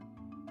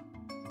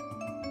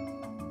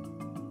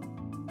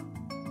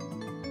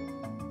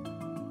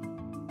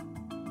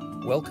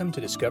Welcome to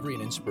Discovery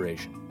and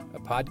Inspiration, a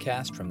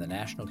podcast from the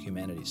National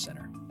Humanities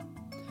Center.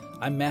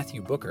 I'm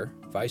Matthew Booker,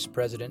 Vice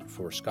President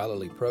for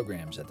Scholarly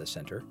Programs at the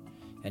Center,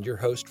 and your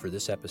host for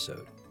this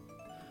episode.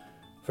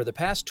 For the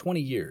past 20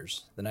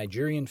 years, the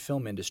Nigerian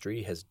film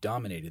industry has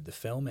dominated the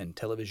film and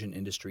television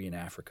industry in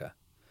Africa,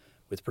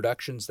 with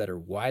productions that are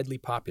widely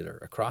popular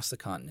across the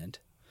continent,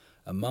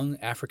 among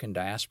African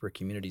diaspora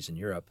communities in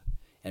Europe,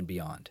 and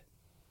beyond.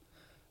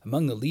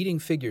 Among the leading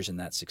figures in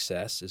that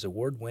success is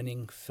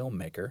award-winning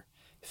filmmaker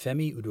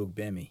Femi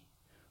Udogbemi,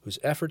 whose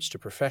efforts to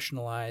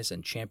professionalize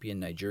and champion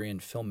Nigerian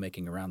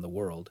filmmaking around the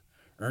world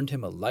earned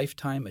him a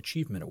Lifetime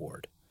Achievement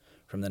Award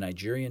from the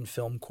Nigerian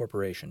Film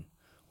Corporation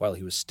while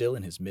he was still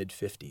in his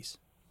mid-50s.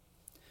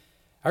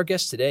 Our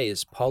guest today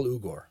is Paul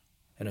Ugor,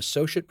 an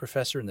associate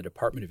professor in the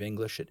Department of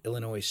English at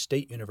Illinois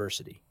State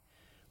University,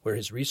 where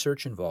his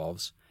research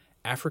involves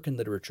African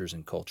literatures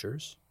and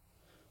cultures,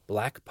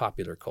 Black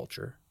popular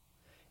culture,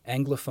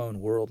 Anglophone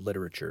world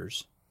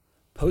literatures,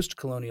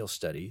 post-colonial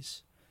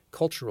studies,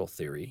 cultural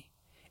theory,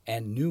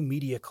 and new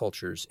media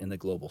cultures in the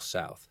Global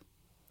South.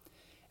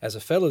 As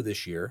a fellow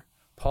this year,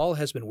 Paul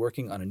has been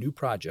working on a new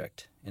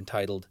project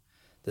entitled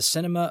The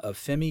Cinema of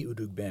Femi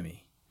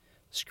Udogbemi,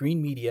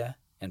 Screen Media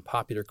and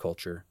Popular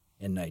Culture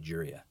in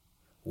Nigeria.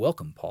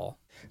 Welcome, Paul.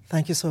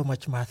 Thank you so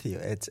much, Matthew.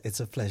 It's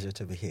a pleasure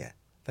to be here.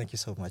 Thank you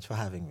so much for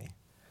having me.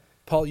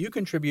 Paul, you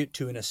contribute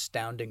to an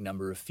astounding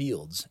number of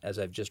fields, as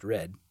I've just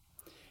read.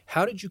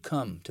 How did you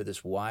come to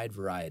this wide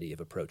variety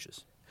of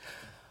approaches?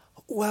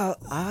 Well,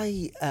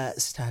 I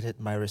started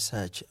my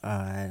research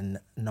on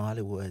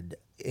Nollywood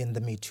in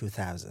the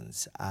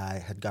mid-2000s. I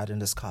had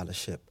gotten a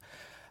scholarship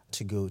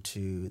to go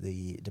to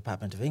the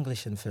Department of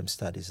English and Film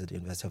Studies at the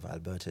University of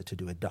Alberta to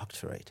do a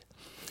doctorate.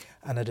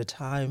 And at the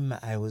time,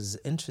 I was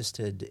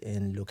interested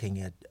in looking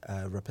at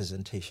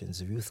representations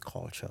of youth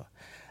culture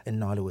in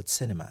Nollywood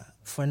cinema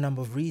for a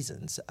number of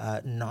reasons.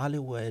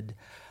 Nollywood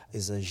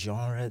is a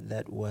genre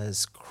that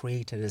was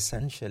created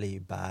essentially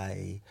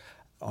by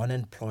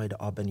unemployed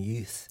urban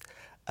youth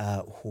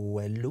who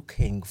were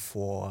looking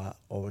for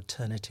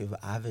alternative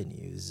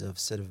avenues of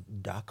sort of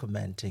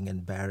documenting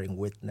and bearing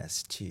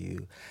witness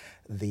to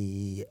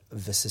the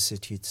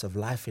vicissitudes of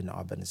life in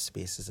urban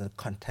spaces in the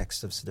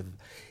context of sort of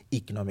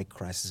economic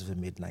crisis of the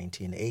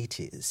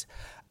mid-1980s.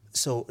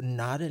 So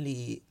not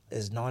only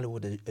is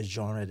Nollywood a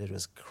genre that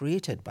was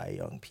created by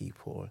young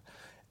people,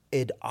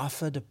 it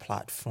offered a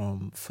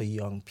platform for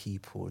young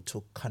people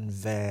to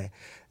convey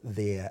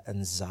their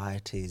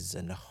anxieties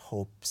and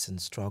hopes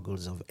and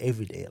struggles of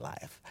everyday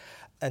life.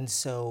 And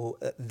so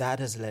that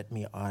has led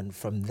me on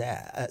from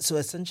there. So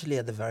essentially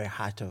at the very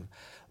heart of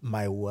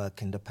my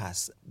work in the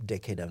past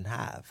decade and a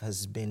half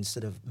has been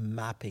sort of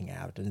mapping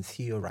out and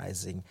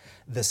theorizing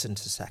this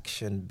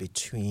intersection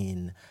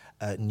between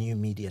new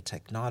media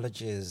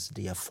technologies,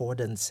 the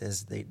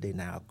affordances they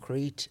now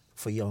create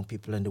for young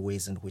people and the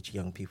ways in which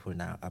young people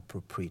now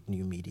appropriate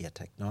new media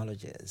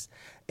technologies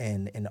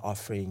and in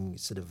offering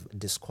sort of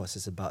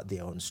discourses about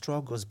their own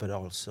struggles, but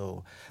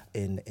also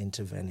in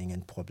intervening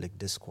in public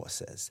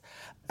discourses.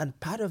 And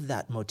part of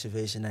that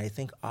motivation, I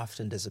think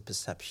often there's a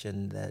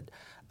perception that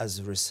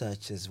as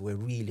researchers, we're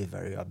really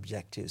very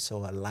objective,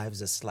 so our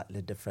lives are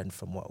slightly different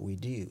from what we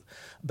do.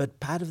 But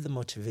part of the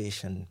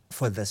motivation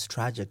for this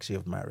trajectory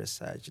of my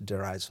research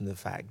derives from the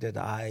fact that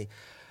I,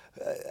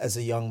 as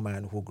a young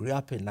man who grew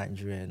up in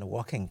Nigeria in a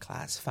working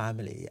class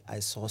family, I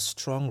saw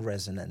strong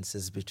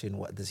resonances between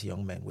what these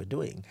young men were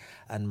doing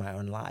and my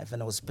own life.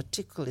 And I was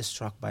particularly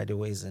struck by the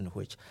ways in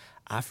which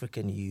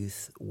African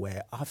youth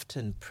were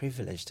often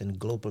privileged in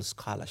global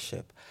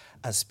scholarship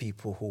as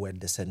people who were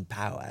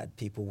disempowered.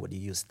 People would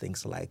use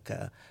things like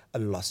a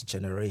lost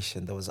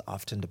generation. There was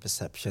often the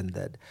perception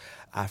that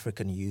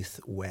African youth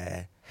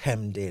were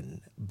hemmed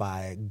in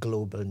by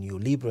global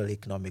neoliberal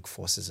economic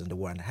forces on the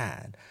one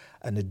hand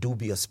and a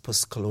dubious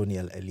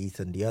post-colonial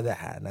elite on the other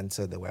hand. And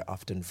so they were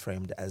often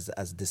framed as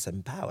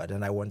disempowered.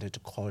 And I wanted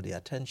to call the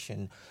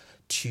attention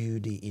to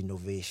the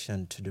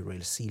innovation, to the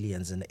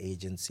resilience and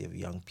agency of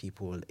young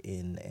people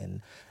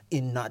in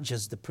not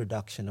just the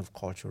production of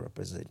cultural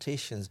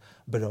representations,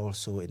 but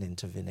also in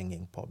intervening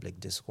in public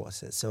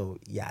discourses. So,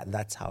 yeah,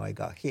 that's how I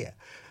got here.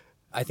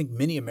 I think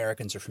many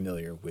Americans are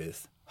familiar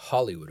with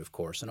Hollywood, of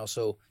course, and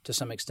also, to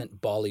some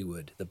extent,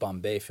 Bollywood, the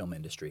Bombay film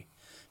industry.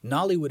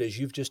 Nollywood, as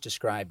you've just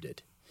described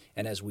it,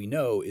 and as we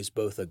know, is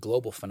both a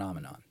global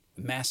phenomenon.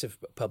 Massive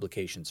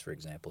publications, for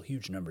example,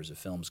 huge numbers of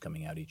films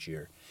coming out each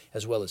year,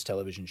 as well as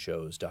television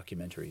shows,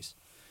 documentaries.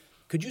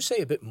 Could you say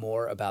a bit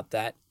more about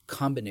that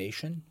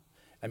combination?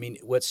 I mean,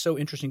 what's so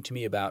interesting to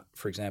me about,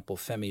 for example,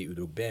 Femi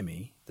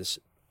Udogbemi, this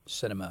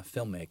cinema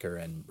filmmaker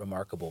and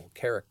remarkable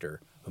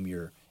character whom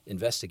you're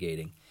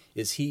investigating,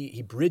 is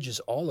he bridges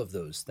all of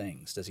those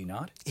things, does he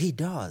not? He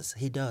does,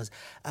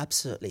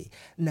 absolutely.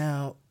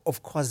 Now,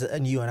 of course,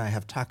 and you and I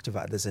have talked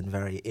about this in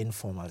very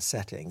informal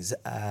settings,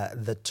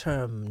 the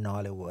term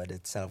Nollywood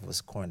itself was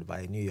coined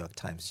by a New York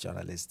Times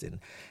journalist in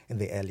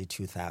the early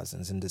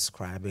 2000s in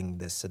describing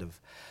this sort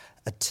of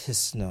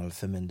artisanal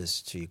film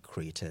industry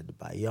created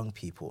by young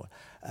people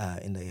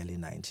in the early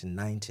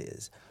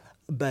 1990s.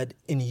 But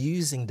in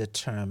using the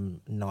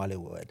term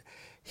Nollywood,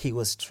 he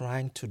was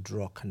trying to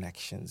draw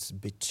connections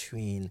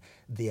between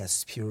the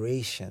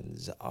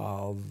aspirations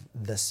of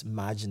this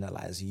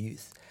marginalized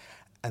youth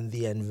and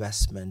the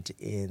investment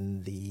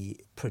in the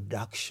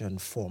production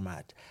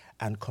format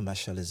and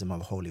commercialism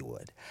of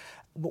Hollywood.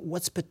 But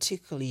what's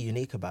particularly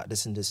unique about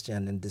this industry,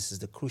 and this is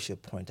the crucial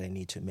point I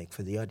need to make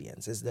for the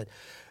audience, is that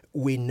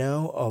we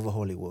know of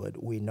Hollywood,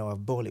 we know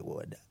of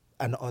Bollywood,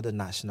 and other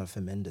national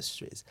film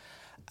industries.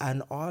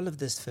 And all of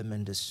these film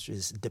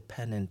industries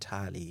depend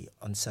entirely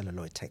on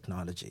celluloid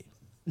technology.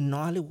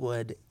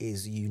 Nollywood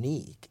is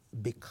unique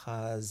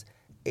because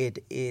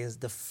it is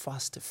the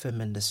first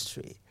film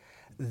industry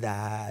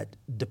that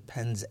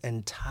depends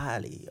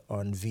entirely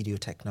on video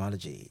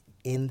technology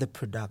in the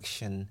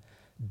production,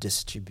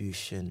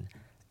 distribution,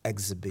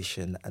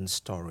 exhibition, and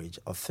storage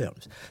of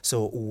films.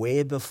 So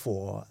way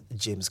before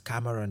James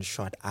Cameron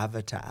shot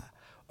Avatar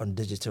on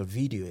digital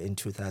video in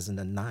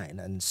 2009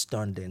 and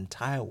stunned the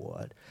entire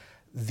world,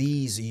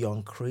 these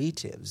young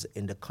creatives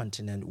in the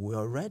continent were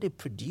already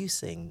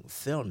producing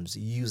films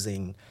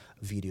using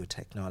video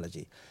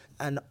technology.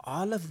 And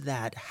all of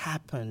that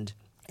happened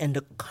in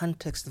the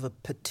context of a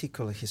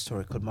particular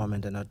historical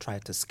moment, and I'll try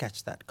to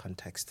sketch that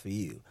context for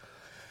you.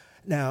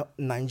 Now,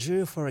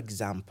 Nigeria, for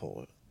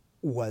example,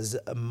 was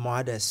a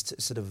modest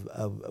sort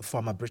of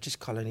former British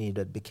colony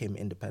that became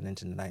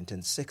independent in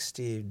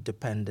 1960,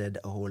 depended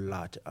a whole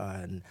lot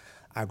on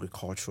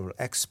agricultural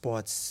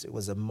exports. It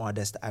was a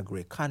modest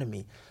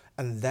agri-economy.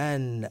 And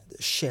then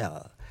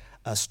Shell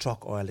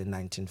struck oil in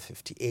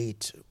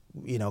 1958.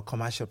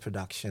 Commercial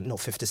production,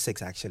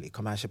 56 actually,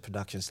 commercial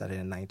production started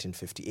in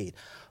 1958,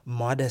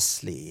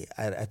 modestly,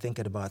 I think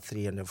at about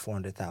 300,000,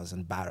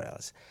 400,000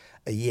 barrels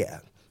a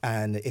year.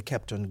 And it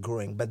kept on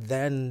growing. But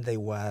then there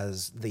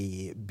was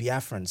the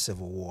Biafran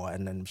Civil War,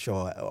 and I'm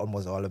sure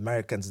almost all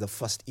Americans, the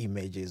first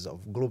images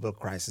of global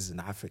crisis in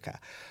Africa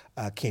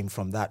came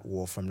from that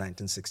war from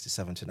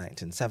 1967 to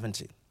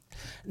 1970.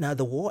 Now,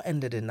 the war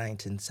ended in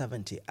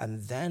 1970,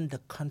 and then the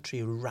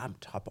country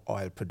ramped up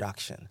oil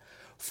production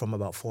from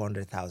about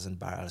 400,000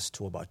 barrels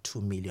to about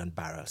 2 million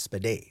barrels per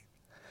day.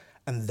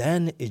 And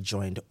then it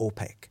joined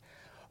OPEC.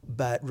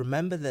 But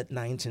remember that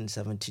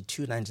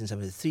 1972,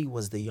 1973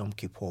 was the Yom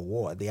Kippur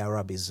War, the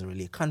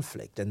Arab-Israeli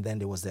conflict, and then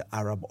there was the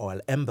Arab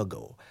oil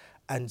embargo.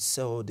 And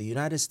so the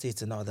United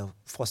States and other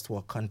first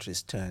world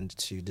countries turned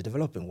to the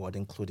developing world,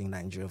 including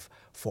Nigeria,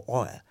 for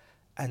oil.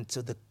 And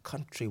so the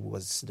country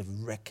was sort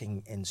of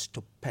wrecking in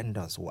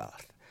stupendous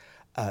wealth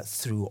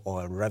through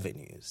oil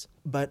revenues.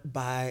 But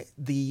by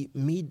the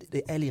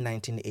early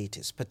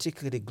 1980s,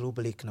 particularly the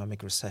global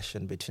economic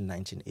recession between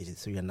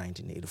 1983 and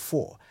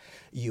 1984,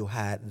 you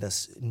had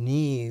this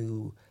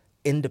new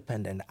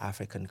independent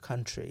African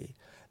country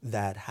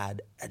that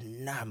had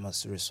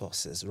enormous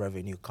resources,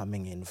 revenue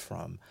coming in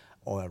from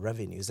oil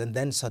revenues. And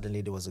then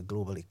suddenly there was a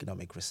global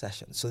economic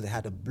recession. So they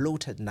had a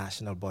bloated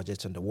national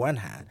budget on the one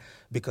hand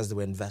because they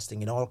were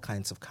investing in all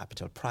kinds of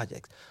capital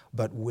projects,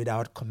 but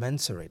without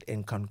commensurate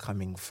income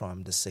coming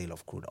from the sale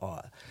of crude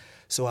oil.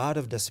 So out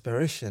of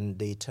desperation,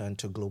 they turned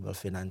to global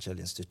financial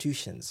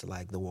institutions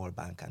like the World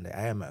Bank and the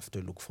IMF to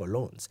look for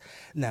loans.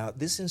 Now,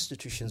 these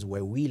institutions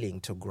were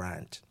willing to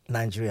grant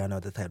Nigeria and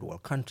other third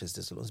world countries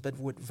these loans, but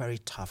with very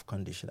tough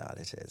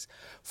conditionalities.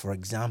 For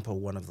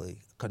example, one of the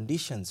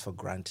conditions for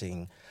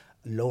granting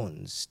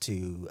loans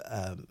to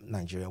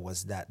Nigeria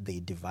was that they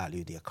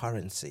devalue their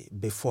currency.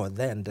 Before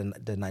then,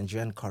 the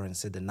Nigerian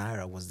currency, the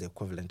naira, was the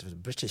equivalent of the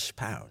British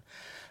pound.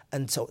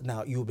 And so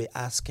now you'll be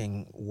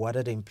asking, what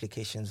are the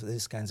implications of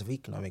these kinds of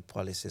economic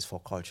policies for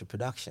culture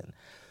production?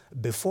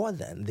 Before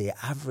then, the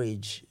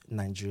average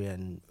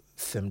Nigerian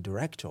film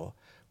director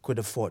could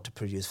afford to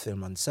produce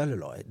film on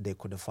celluloid. They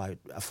could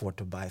afford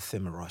to buy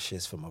film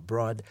rushes from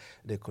abroad.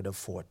 They could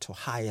afford to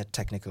hire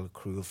technical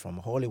crew from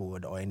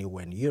Hollywood or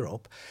anywhere in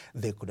Europe.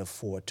 They could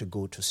afford to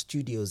go to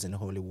studios in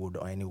Hollywood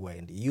or anywhere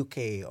in the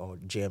UK or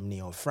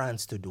Germany or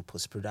France to do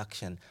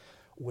post-production.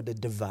 With the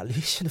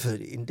devaluation of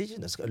the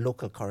indigenous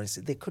local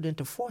currency, they couldn't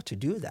afford to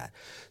do that.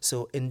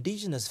 So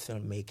indigenous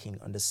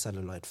filmmaking on the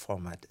celluloid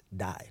format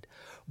died.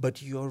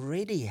 But you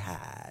already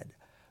had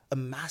a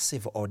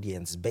massive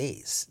audience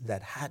base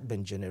that had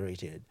been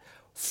generated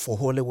for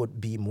Hollywood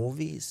B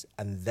movies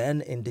and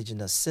then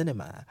indigenous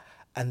cinema,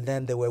 and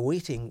then they were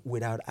waiting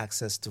without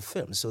access to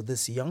film. So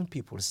these young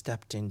people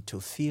stepped in to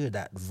fill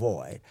that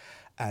void,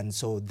 and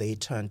so they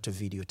turned to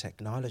video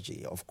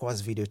technology. Of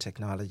course, video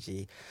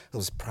technology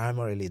was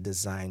primarily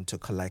designed to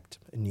collect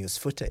news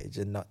footage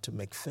and not to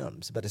make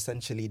films, but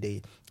essentially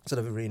they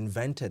sort of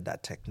reinvented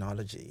that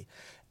technology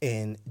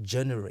in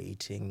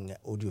generating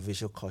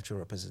audiovisual cultural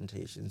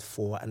representations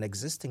for an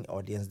existing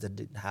audience that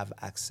didn't have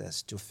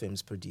access to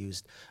films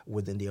produced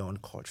within their own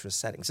cultural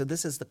setting. So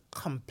this is the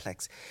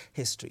complex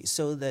history.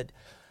 So that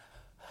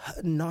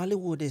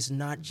Nollywood is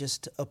not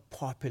just a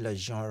popular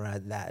genre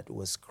that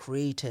was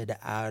created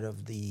out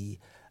of the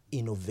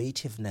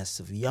innovativeness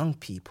of young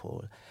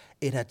people.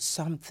 It had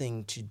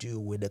something to do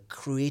with a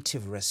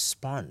creative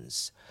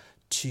response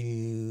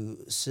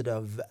to sort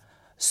of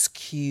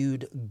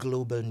skewed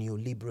global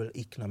neoliberal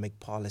economic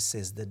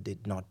policies that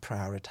did not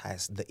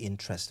prioritize the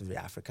interest of the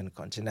African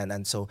continent.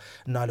 And so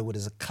Nollywood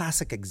is a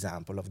classic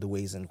example of the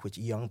ways in which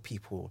young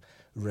people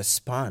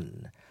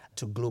respond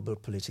to global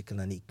political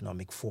and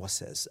economic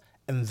forces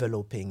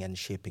enveloping and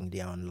shaping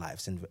their own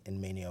lives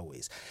in many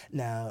ways.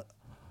 Now,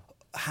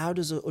 how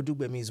does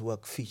Odugbemi's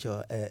work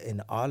feature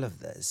in all of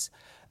this?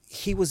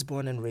 He was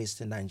born and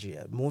raised in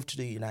Nigeria, moved to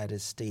the United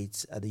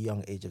States at the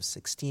young age of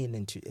 16 in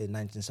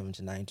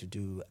 1979 to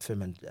do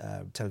film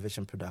and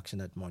television production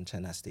at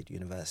Montana State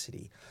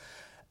University.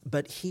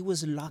 But he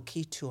was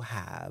lucky to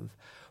have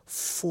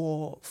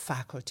 4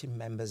 faculty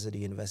members at the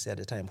university at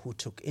the time who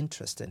took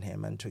interest in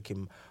him and took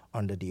him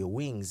under their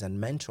wings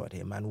and mentored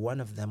him. And one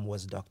of them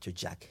was Dr.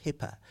 Jack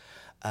Hipper.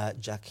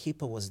 Jack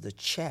Hipper was the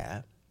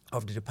chair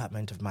of the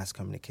Department of Mass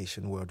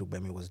Communication where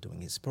Odugbemi was doing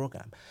his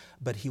program.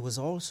 But he was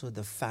also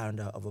the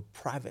founder of a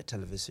private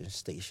television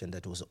station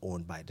that was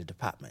owned by the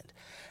department.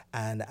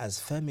 And as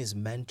Femi's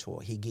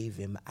mentor, he gave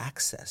him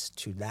access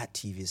to that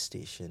TV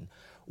station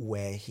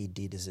where he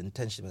did his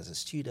internship as a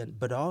student,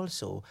 but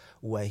also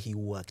where he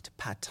worked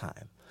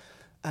part-time.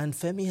 And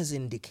Femi has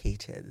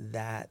indicated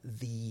that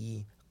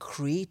the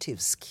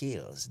creative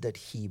skills that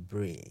he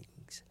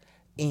brings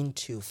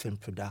into film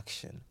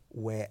production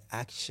were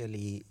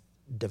actually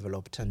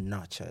developed and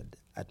nurtured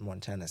at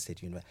Montana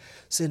State University.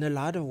 So in a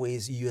lot of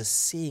ways, you're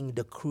seeing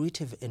the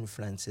creative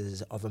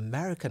influences of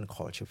American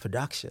culture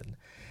production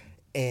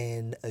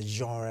in a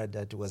genre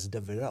that was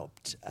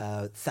developed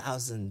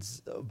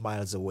thousands of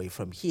miles away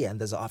from here. And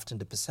there's often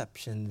the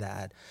perception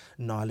that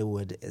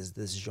Nollywood is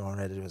this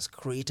genre that was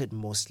created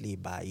mostly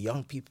by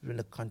young people in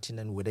the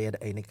continent without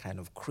any kind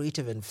of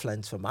creative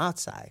influence from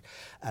outside.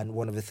 And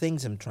one of the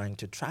things I'm trying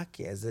to track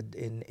here is that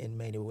in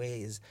many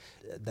ways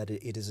that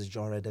it is a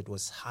genre that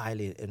was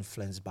highly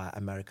influenced by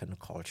American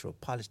cultural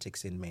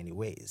politics in many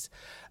ways.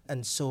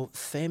 And so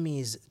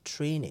Femi's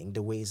training,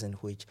 the ways in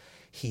which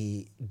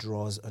he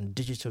draws on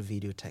digital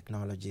video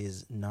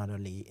technologies, not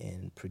only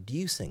in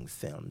producing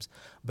films,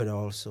 but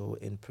also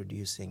in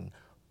producing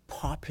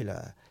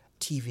popular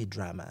TV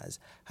dramas,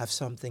 have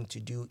something to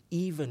do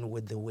even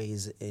with the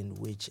ways in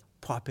which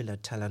popular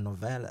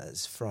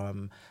telenovelas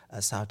from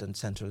South and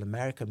Central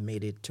America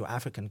made it to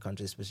African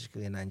countries,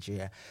 particularly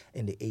Nigeria,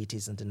 in the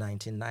 80s and the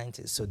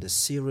 1990s. So the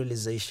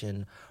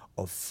serialization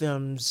of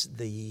films,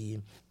 the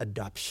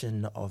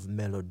adoption of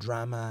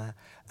melodrama,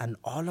 and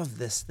all of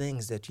these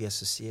things that you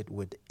associate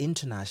with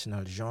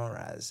international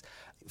genres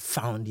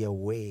found their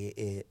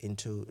way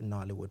into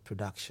Nollywood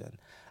production.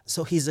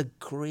 So he's a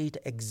great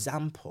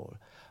example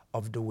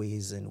of the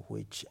ways in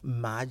which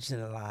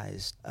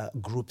marginalized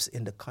groups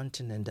in the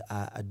continent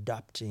are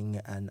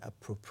adopting and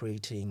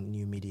appropriating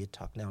new media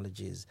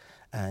technologies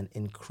and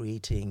in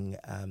creating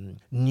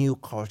new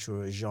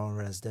cultural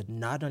genres that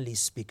not only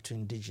speak to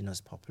indigenous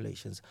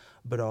populations,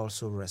 but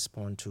also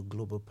respond to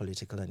global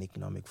political and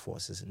economic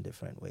forces in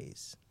different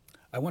ways.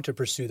 I want to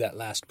pursue that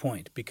last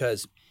point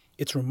because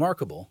it's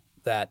remarkable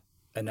that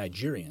a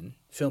Nigerian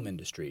film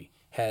industry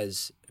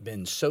has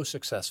been so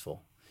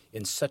successful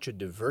in such a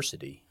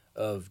diversity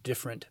of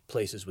different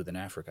places within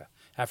Africa.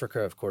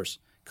 Africa, of course,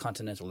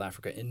 continental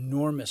Africa,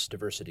 enormous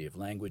diversity of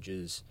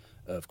languages,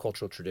 of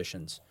cultural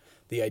traditions.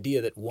 The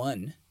idea that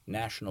one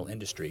national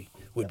industry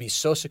would be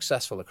so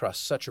successful across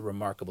such a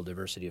remarkable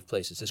diversity of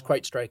places is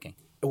quite striking.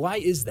 Why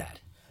is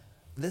that?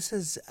 This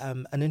is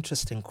an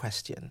interesting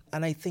question,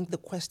 and I think the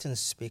question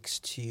speaks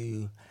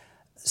to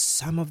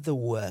some of the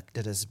work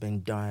that has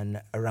been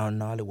done around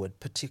Nollywood,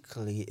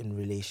 particularly in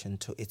relation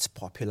to its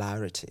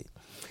popularity.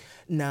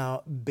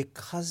 Now,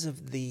 because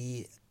of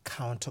the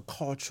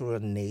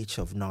countercultural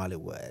nature of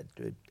Nollywood,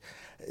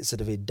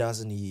 it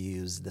doesn't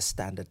use the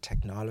standard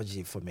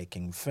technology for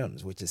making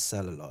films, which is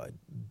celluloid.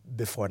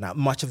 Before now,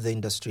 much of the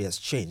industry has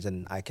changed,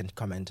 and I can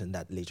comment on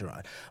that later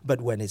on. But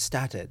when it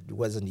started, it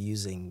wasn't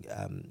using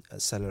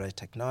celluloid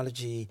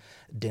technology,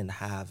 didn't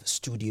have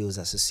studios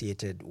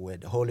associated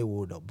with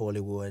Hollywood or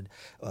Bollywood,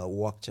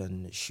 worked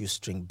on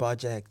shoestring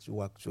budgets,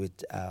 worked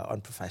with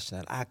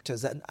unprofessional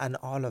actors, and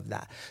all of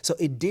that. So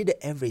it did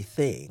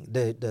everything.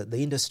 The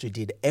industry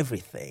did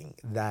everything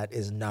that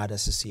is not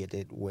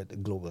associated with the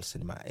global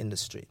cinema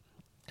industry.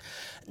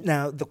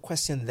 Now, the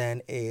question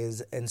then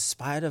is, in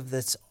spite of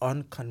this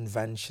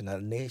unconventional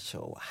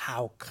nature,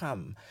 how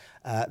come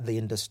the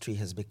industry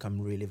has become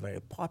really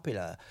very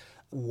popular?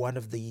 One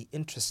of the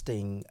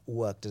interesting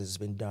work that has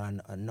been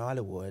done on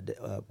Nollywood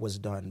was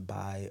done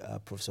by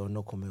Professor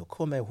Onokome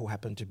Okome, who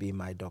happened to be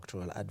my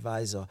doctoral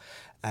advisor,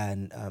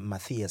 and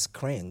Matthias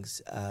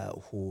Krings,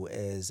 who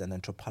is an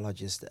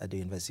anthropologist at the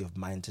University of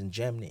Mainz in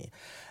Germany.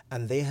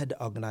 And they had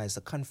organized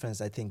a conference,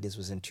 I think this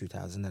was in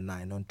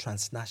 2009, on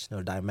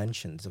transnational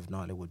dimensions of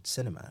Nollywood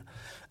cinema.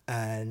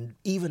 And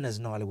even as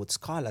Nollywood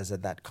scholars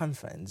at that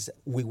conference,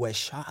 we were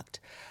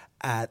shocked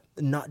at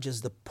not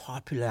just the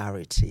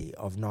popularity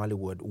of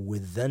Nollywood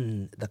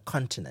within the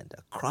continent,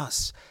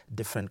 across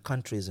different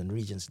countries and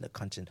regions in the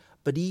continent,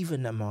 but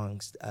even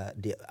amongst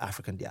the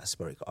African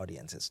diasporic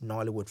audiences.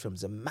 Nollywood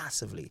films are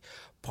massively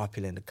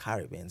popular in the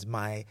Caribbean.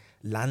 My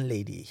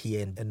landlady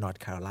here in North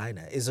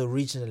Carolina is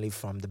originally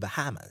from the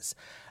Bahamas,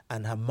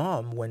 and her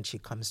mom, when she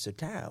comes to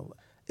town,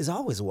 is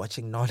always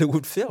watching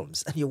Nollywood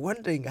films, and you're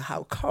wondering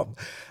how come.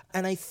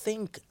 And I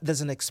think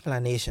there's an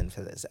explanation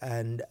for this.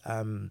 And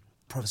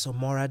Professor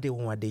Morade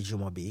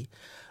Jumobi,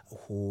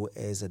 who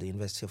is at the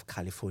University of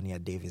California,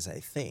 Davis, I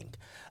think,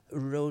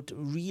 wrote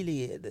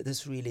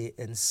this really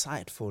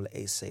insightful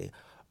essay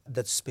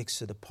that speaks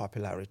to the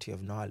popularity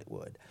of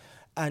Nollywood.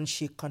 And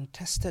she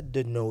contested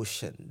the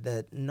notion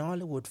that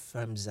Nollywood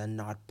films are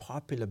not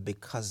popular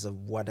because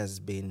of what has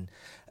been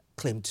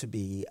claimed to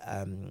be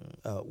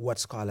what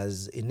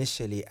scholars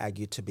initially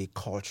argued to be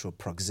cultural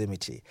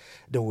proximity,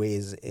 the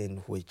ways in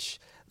which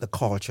the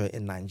culture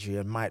in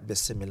Nigeria might be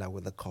similar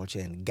with the culture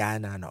in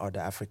Ghana and other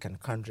African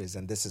countries,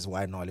 and this is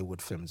why Nollywood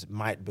films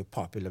might be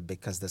popular,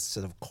 because there's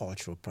sort of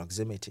cultural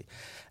proximity.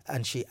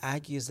 And she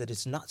argues that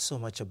it's not so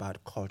much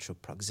about cultural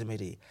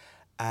proximity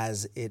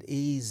as it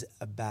is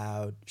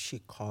about, she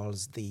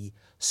calls, the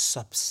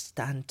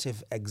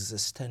substantive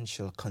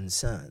existential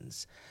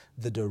concerns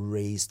that are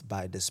raised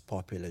by this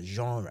popular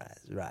genre,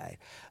 right?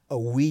 A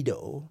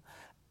widow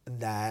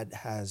that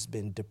has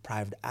been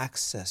deprived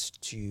access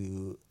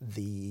to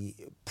the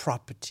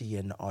property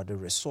and other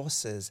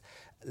resources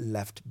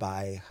left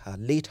by her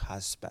late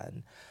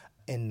husband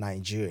in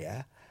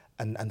Nigeria,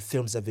 and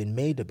films have been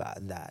made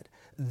about that.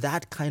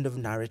 That kind of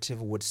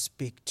narrative would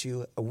speak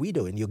to a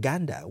widow in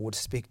Uganda, would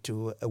speak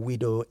to a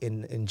widow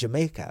in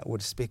Jamaica,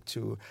 would speak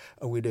to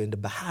a widow in the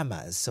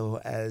Bahamas. So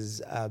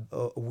as a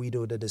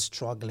widow that is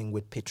struggling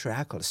with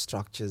patriarchal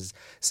structures,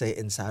 say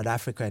in South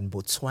Africa and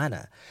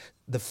Botswana,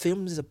 the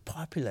films are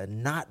popular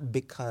not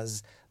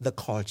because the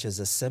cultures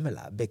are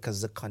similar,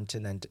 because the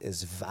continent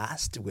is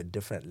vast with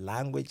different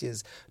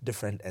languages,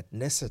 different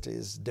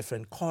ethnicities,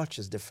 different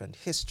cultures, different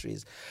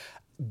histories,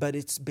 but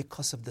it's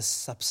because of the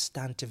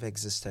substantive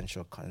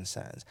existential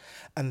concerns.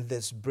 And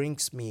this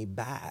brings me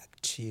back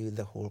to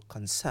the whole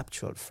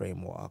conceptual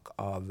framework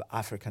of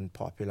African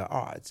popular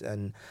arts.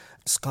 And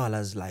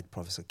scholars like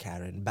Professor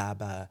Karen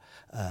Baba,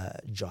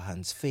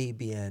 Johannes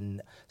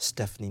Fabian,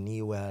 Stephanie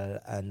Newell,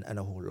 and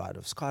a whole lot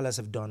of scholars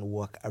have done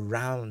work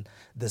around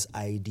this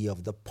idea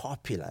of the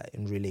popular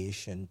in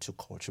relation to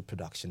cultural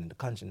production in the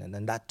continent.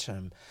 And that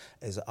term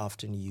is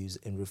often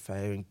used in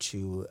referring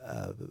to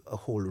a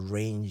whole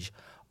range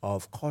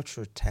of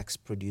cultural texts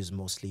produced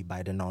mostly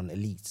by the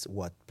non-elites,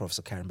 what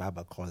Professor Karen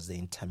Baba calls the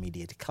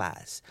intermediate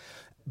class.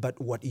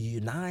 But what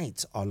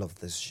unites all of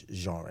these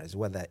genres,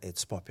 whether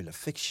it's popular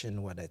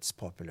fiction, whether it's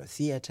popular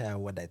theater,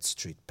 whether it's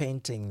street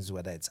paintings,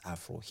 whether it's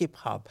Afro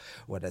hip-hop,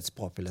 whether it's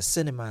popular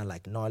cinema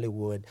like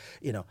Nollywood,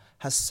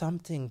 has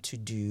something to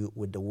do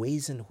with the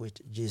ways in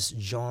which these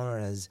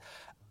genres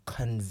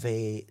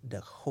convey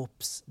the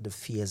hopes, the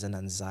fears and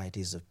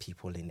anxieties of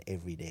people in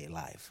everyday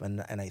life.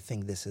 And I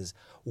think this is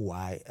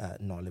why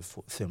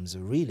Nollywood films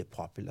are really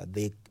popular.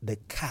 They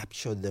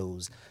capture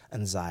those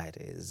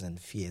anxieties and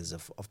fears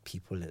of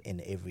people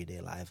in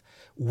everyday life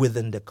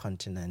within the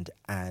continent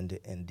and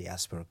in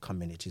diaspora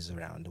communities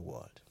around the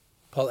world.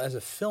 Paul, as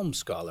a film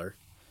scholar,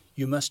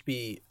 you must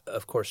be,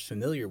 of course,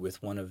 familiar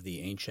with one of the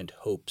ancient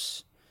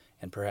hopes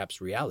and perhaps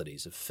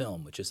realities of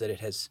film, which is that it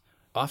has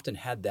often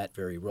had that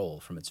very role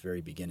from its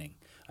very beginning.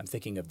 I'm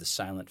thinking of the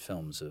silent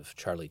films of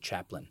Charlie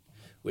Chaplin,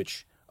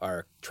 which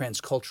are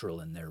transcultural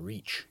in their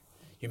reach.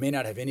 You may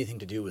not have anything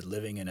to do with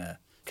living in a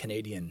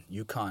Canadian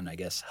Yukon,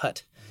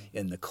 hut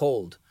in the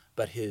cold,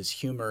 but his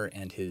humor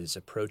and his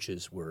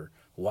approaches were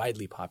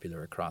widely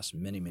popular across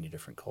many, many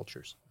different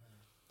cultures.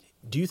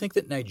 Do you think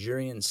that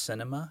Nigerian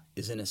cinema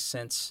is, in a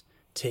sense,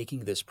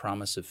 taking this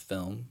promise of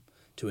film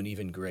to an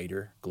even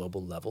greater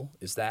global level?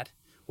 Is that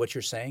what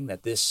you're saying,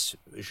 that this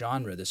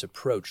genre, this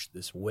approach,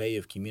 this way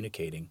of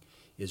communicating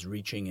is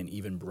reaching an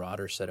even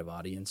broader set of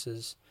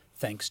audiences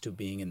thanks to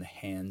being in the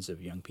hands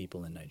of young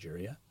people in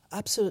Nigeria?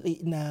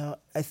 Absolutely. Now,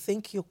 I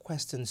think your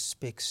question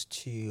speaks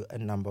to a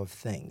number of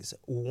things.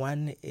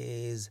 One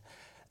is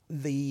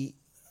the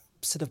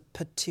sort of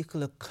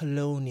particular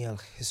colonial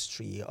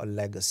history or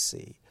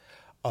legacy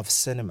of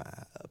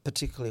cinema,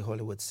 particularly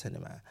Hollywood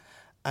cinema,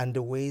 and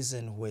the ways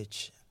in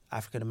which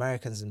African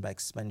Americans and by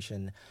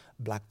extension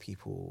Black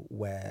people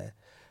were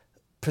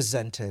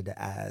presented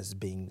as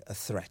being a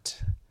threat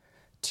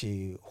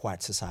to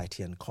white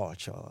society and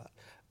culture.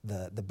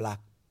 The Black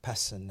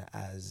person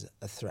as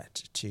a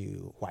threat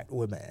to white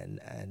women,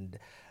 and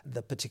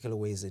the particular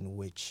ways in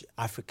which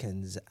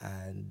Africans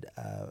and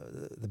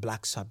the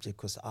Black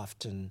subject was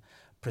often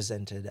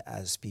presented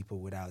as people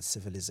without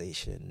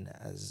civilization,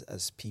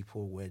 as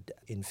people with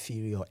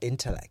inferior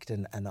intellect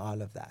and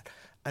all of that.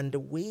 And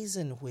the ways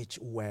in which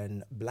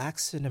when Black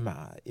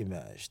cinema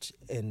emerged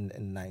in the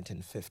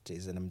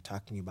 1950s, and I'm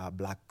talking about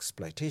Black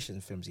exploitation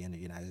films here in the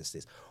United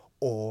States,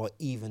 or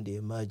even the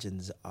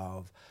emergence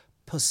of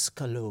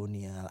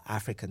post-colonial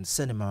African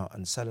cinema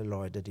on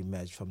celluloid that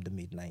emerged from the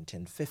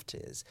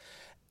mid-1950s.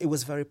 It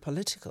was very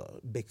political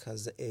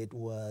because it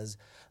was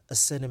a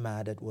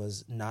cinema that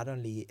was not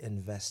only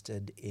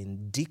invested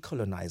in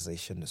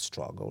decolonization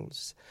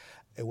struggles,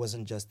 it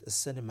wasn't just a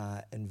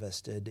cinema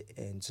invested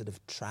in sort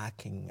of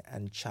tracking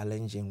and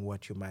challenging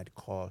what you might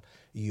call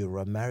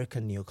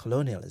Euro-American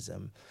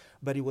neocolonialism,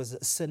 but it was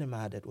a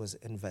cinema that was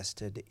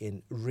invested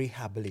in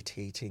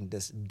rehabilitating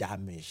this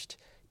damaged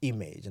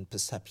image and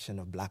perception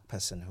of black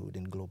personhood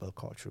in global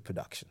cultural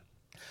production.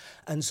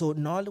 And so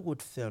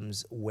Nollywood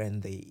films,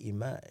 when they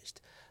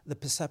emerged, the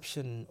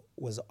perception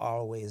was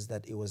always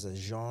that it was a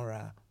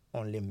genre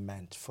only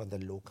meant for the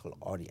local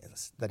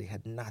audience, that it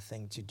had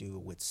nothing to do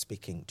with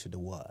speaking to the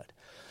world.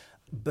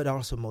 But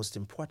also, most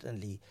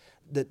importantly,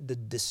 the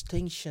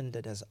distinction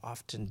that has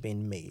often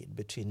been made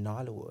between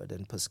Nollywood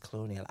and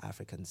post-colonial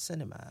African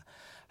cinema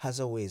has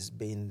always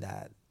been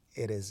that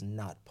it is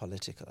not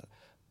political.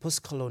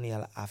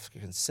 Post-colonial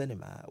African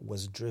cinema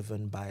was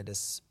driven by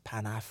this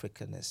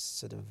Pan-Africanist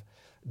sort of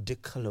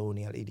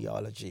decolonial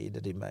ideology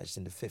that emerged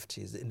in the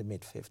 50s, in the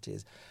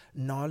mid-50s.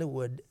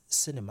 Nollywood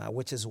cinema,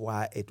 which is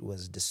why it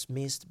was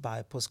dismissed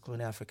by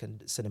post-colonial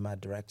African cinema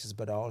directors,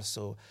 but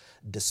also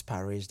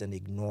disparaged and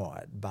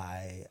ignored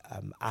by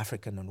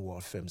African and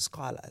world film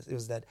scholars, it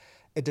was that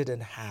it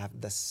didn't have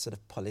this sort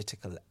of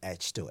political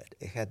edge to it.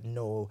 It had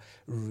no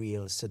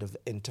real sort of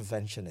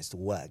interventionist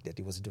work that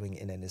it was doing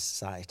in any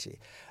society.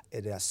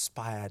 It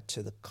aspired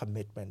to the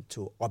commitment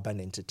to urban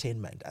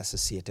entertainment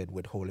associated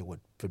with Hollywood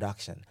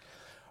production.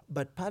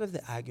 But part of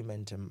the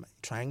argument I'm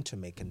trying to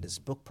make in this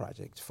book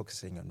project,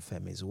 focusing on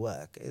Femi's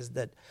work, is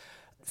that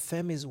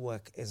Femi's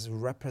work is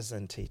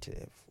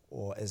representative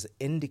or is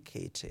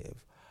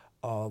indicative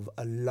of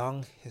a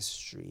long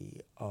history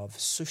of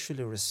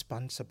socially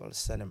responsible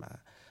cinema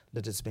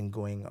that has been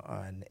going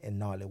on in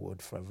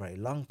Nollywood for a very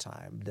long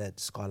time that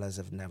scholars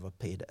have never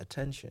paid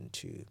attention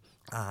to.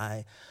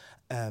 I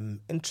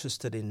am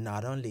interested in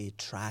not only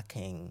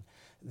tracking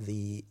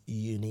the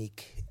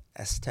unique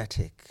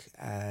aesthetic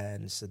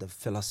and sort of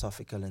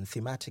philosophical and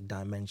thematic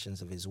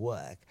dimensions of his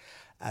work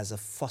as a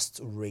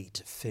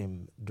first-rate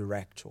film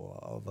director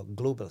of a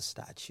global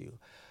stature,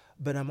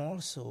 but I'm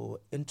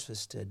also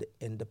interested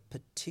in the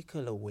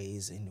particular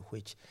ways in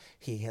which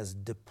he has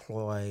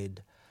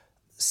deployed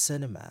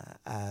cinema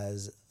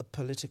as a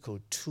political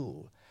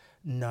tool,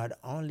 not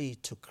only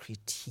to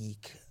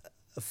critique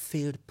a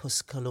failed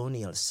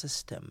post-colonial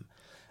system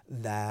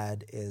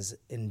that is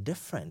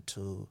indifferent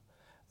to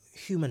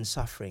human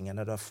suffering and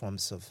other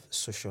forms of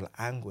social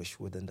anguish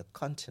within the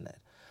continent,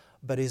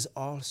 but is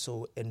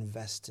also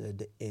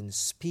invested in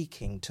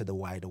speaking to the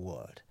wider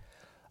world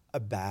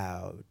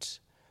about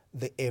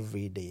the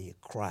everyday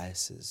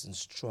crises and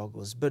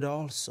struggles, but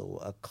also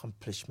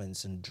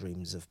accomplishments and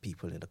dreams of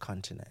people in the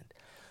continent.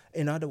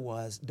 In other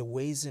words, the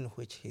ways in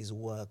which his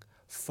work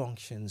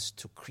functions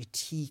to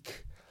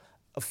critique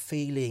a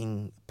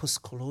failing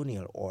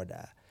post-colonial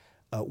order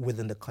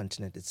within the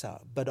continent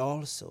itself, but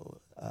also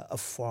a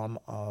form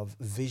of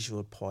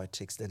visual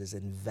poetics that is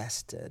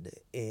invested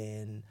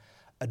in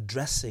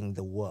addressing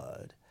the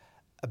world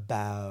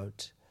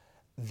about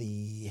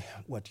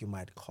what you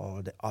might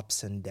call the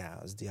ups and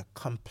downs, the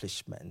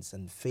accomplishments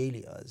and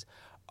failures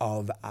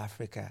of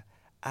Africa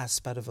as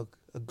part of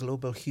a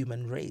global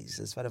human race,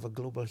 as part of a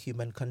global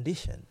human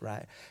condition,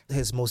 right?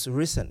 His most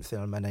recent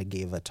film, and I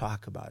gave a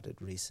talk about it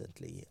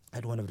recently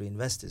at one of the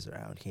universities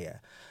around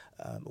here,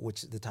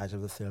 which the title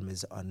of the film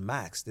is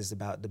Unmasked, is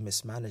about the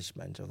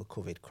mismanagement of the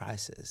COVID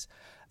crisis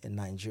in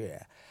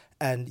Nigeria.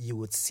 And you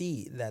would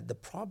see that the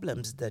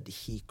problems that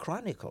he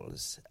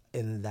chronicles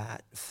in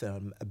that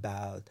film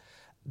about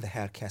the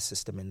healthcare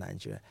system in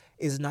Nigeria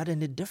is not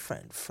any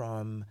different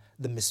from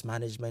the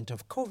mismanagement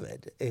of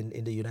COVID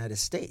in the United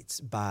States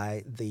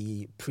by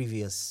the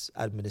previous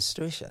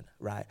administration,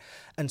 right?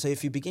 And so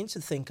if you begin to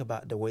think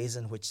about the ways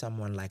in which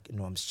someone like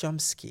Noam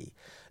Chomsky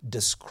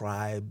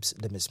describes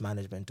the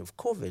mismanagement of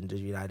COVID in the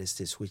United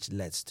States, which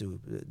led to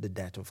the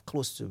death of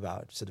close to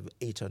about sort of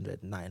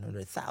 800,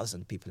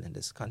 900,000 people in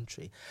this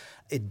country,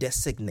 it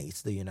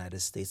designates the United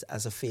States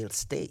as a failed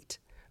state.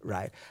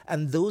 Right?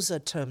 And those are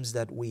terms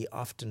that we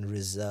often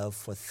reserve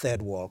for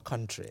third world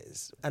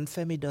countries. And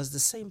Femi does the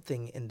same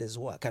thing in this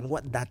work. And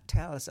what that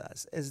tells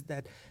us is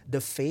that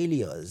the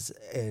failures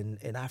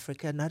in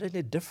Africa are not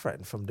any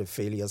different from the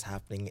failures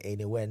happening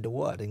anywhere in the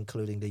world,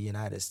 including the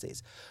United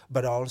States.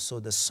 But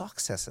also the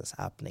successes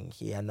happening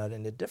here are not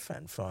any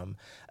different from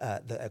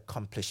the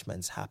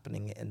accomplishments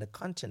happening in the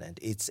continent.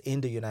 It's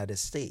in the United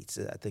States.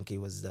 I think it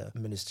was the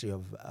Ministry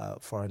of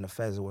Foreign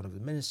Affairs, one of the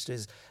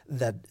ministries,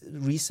 that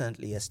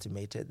recently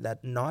estimated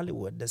that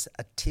Nollywood, this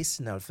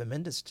artisanal film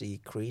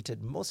industry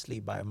created mostly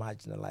by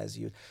marginalized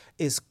youth,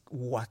 is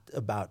what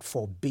about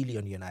 $4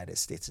 billion United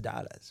States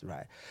dollars,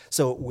 right?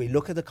 So we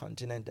look at the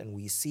continent and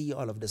we see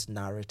all of these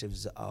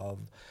narratives of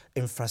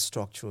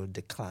infrastructural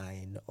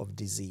decline, of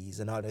disease,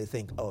 and all. They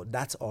think, oh,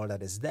 that's all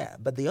that is there.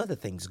 But the other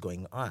things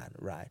going on,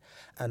 right?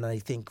 And I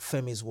think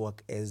Femi's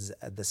work is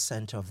at the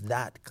center of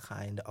that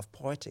kind of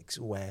politics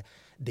where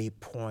they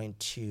point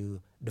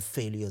to the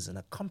failures and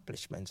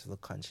accomplishments of the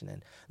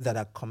continent that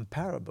are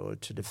comparable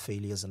to the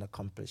failures and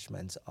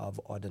accomplishments of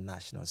other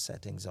national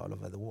settings all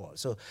over the world.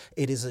 So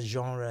it is a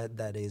genre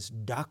that is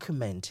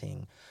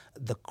documenting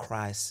the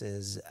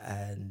crisis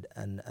and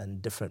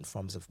different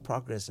forms of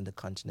progress in the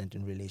continent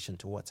in relation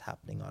to what's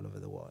happening all over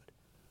the world.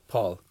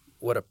 Paul,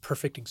 what a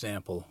perfect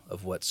example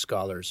of what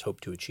scholars hope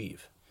to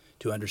achieve,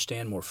 to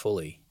understand more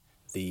fully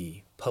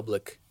the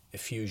public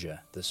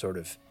effusia, the sort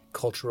of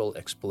cultural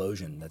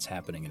explosion that's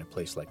happening in a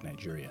place like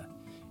Nigeria,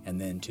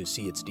 and then to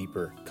see its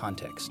deeper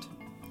context.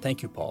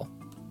 Thank you, Paul.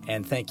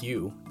 And thank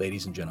you,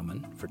 ladies and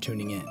gentlemen, for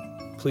tuning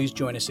in. Please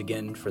join us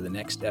again for the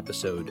next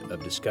episode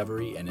of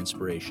Discovery and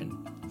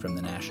Inspiration from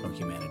the National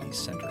Humanities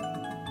Center.